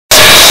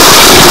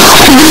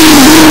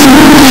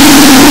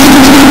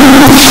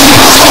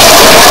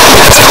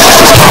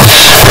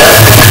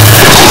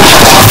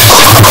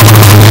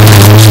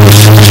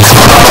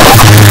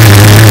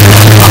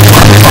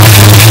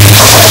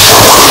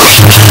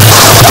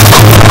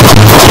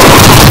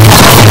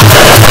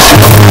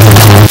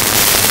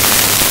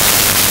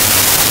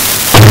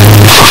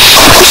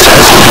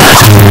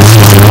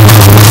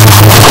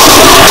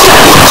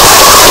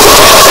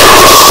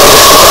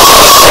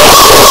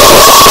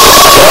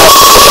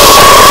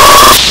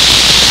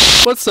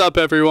What's up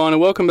everyone,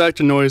 and welcome back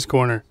to Noise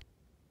Corner.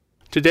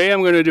 Today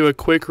I'm going to do a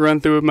quick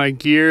run through of my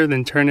gear,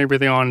 then turn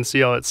everything on and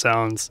see how it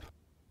sounds.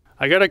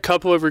 I got a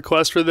couple of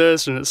requests for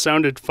this and it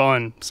sounded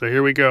fun, so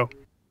here we go.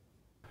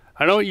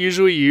 I don't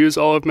usually use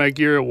all of my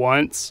gear at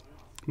once,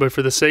 but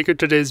for the sake of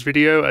today's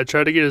video I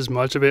tried to get as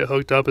much of it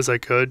hooked up as I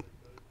could.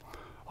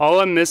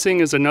 All I'm missing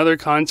is another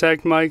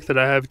contact mic that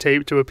I have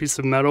taped to a piece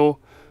of metal,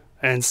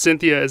 and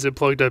Cynthia isn't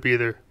plugged up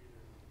either.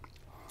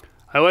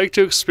 I like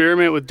to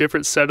experiment with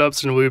different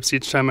setups and loops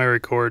each time I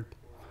record.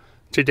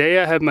 Today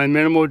I have my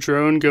minimal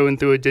drone going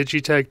through a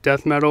Digitech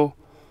death metal,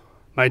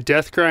 my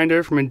death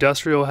grinder from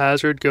Industrial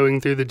Hazard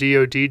going through the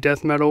DoD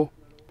death metal,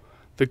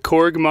 the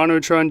Korg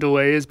Monotron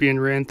delay is being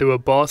ran through a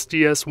Boss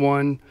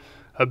DS1,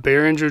 a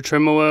Behringer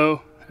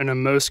tremolo, and a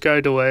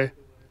Mosky delay.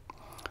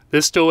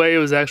 This delay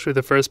was actually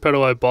the first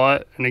pedal I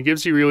bought, and it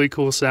gives you really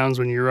cool sounds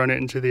when you run it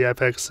into the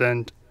FX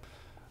end.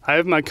 I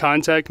have my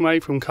contact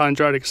mic from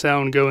Chondrotic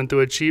Sound going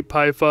through a cheap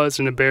Pi Fuzz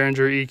and a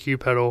Behringer EQ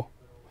pedal.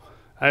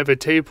 I have a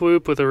tape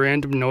loop with a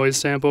random noise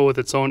sample with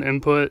its own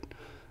input,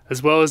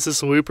 as well as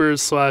this looper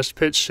 /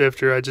 pitch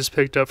shifter I just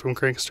picked up from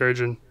Crank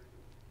Sturgeon.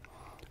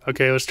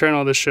 Okay, let's turn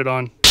all this shit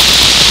on.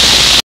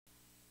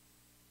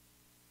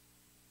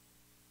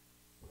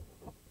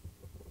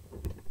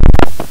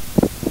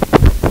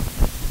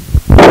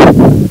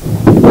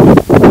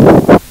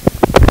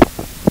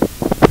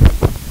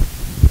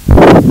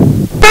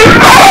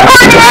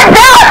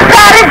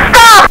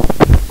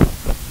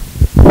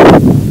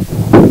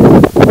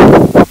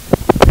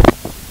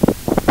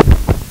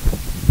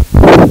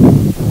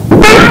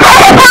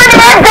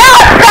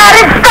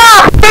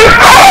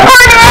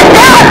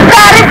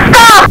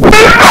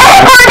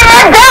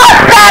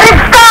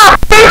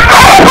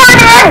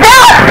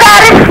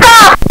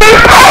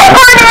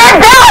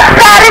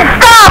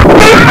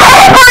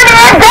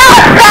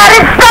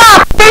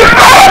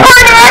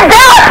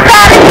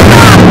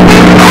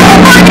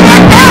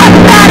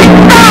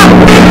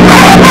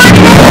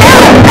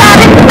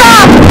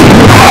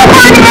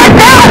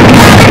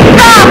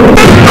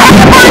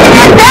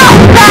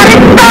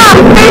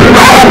 Stop!